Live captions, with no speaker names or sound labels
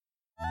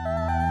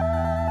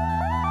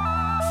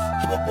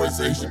My boy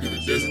say he should be the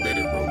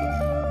designated roller.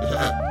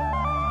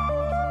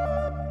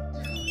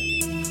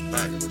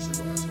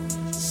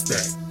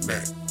 Stack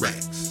Mac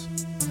racks.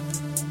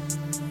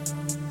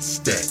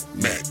 Stack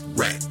Mac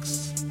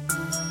racks.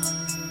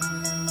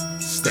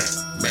 Stack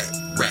Mac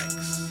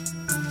racks.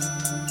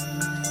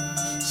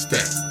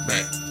 Stack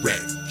Mac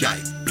racks.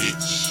 GEIT,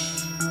 bitch.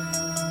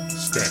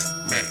 Stack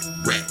Mac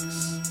racks.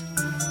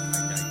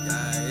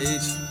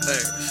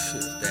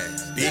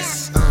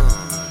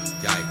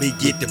 We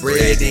get the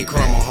bread and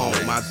crumble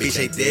home. My bitch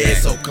ain't there,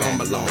 so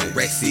come along.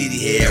 Rack City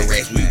here,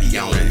 racks we be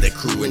on. The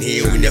crew in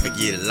here, we never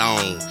get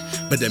along.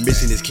 But the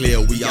mission is clear,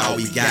 we all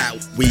we got.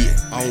 We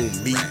own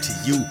me to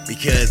you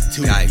because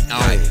two we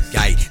own.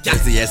 GEIT,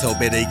 the asshole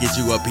better get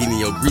you up eating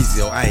your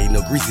greasy. Oh, I ain't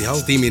no greasy hoe.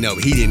 Steaming up,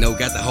 heating no,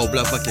 got the whole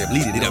blood fucking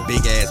bleeding. Did a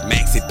big ass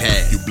maxi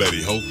pad. You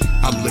bloody hoe.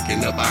 I'm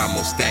looking up, I'm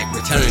on stack.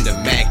 Returning the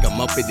Mac, I'm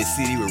up in the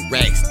city with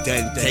racks.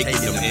 Done taking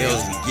them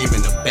L's, we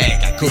giving them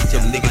back. I cook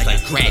them niggas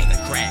like crack.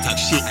 Talk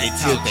shit, they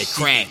tilt, they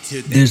crack.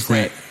 This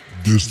that.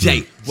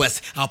 Jay, what's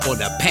up on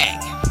the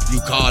pack? You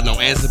called, no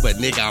answer, but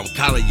nigga, I'm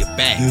calling you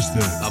back. This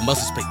that. My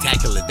muscle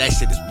spectacular, that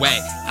shit is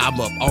whack.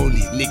 I'm up on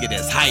these nigga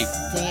that's hype.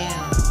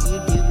 Damn, you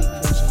do be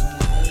preaching,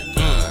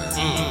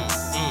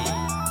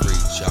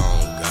 Preach God.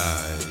 on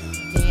God.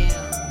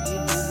 Damn,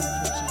 you do be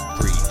preaching.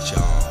 Preach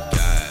on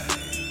God.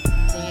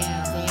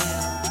 Damn.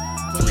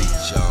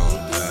 Preach on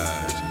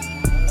God.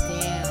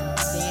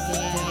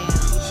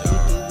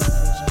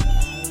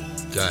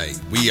 Damn. GEIT,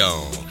 we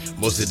on.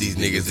 Most of these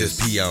niggas is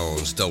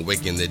peons, don't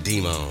waking the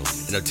demon.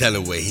 And I'm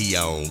telling what he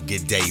on.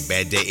 Good day,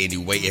 bad day,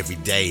 anyway, every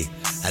day.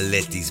 I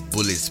let these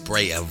bullets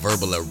spray a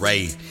verbal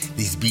array.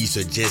 These beats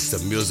are just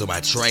some meals on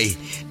my tray.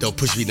 Don't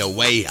push me no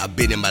way. I've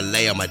been in my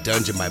lair, my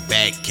dungeon, my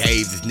back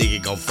cave. This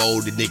nigga gon'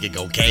 fold, the nigga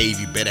gon' cave.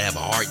 You better have a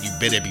heart, you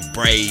better be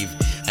brave.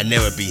 I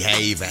never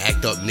behave, I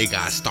act up nigga,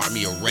 I start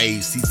me a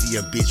rave.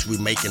 CCM bitch, we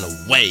making a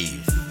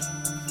wave.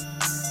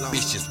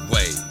 Bitch just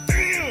wave.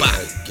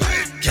 Bye,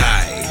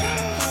 GEIT.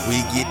 We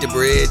get the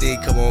bread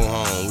and come on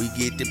home. We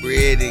get the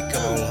bread and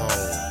come on home.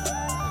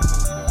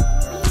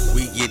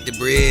 We get the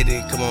bread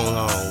and come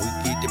on home. We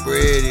get the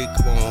bread and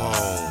come on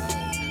home.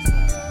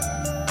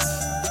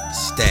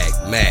 Stack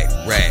Mac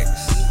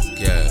racks.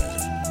 Yeah.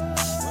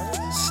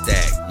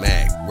 Stack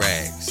Mac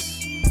racks.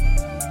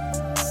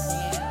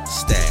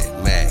 Stack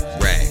Mac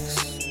racks.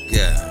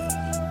 Yeah.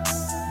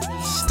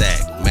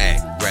 Stack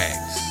Mac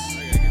racks.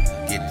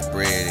 Get the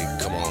bread and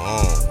come on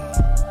home.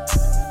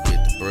 Get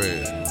the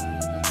bread.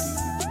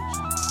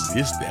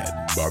 This that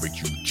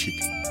barbecue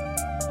chicken.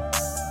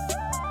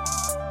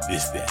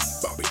 This that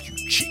barbecue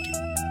chicken.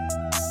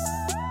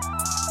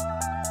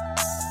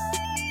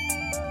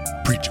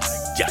 Preach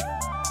like GEIT.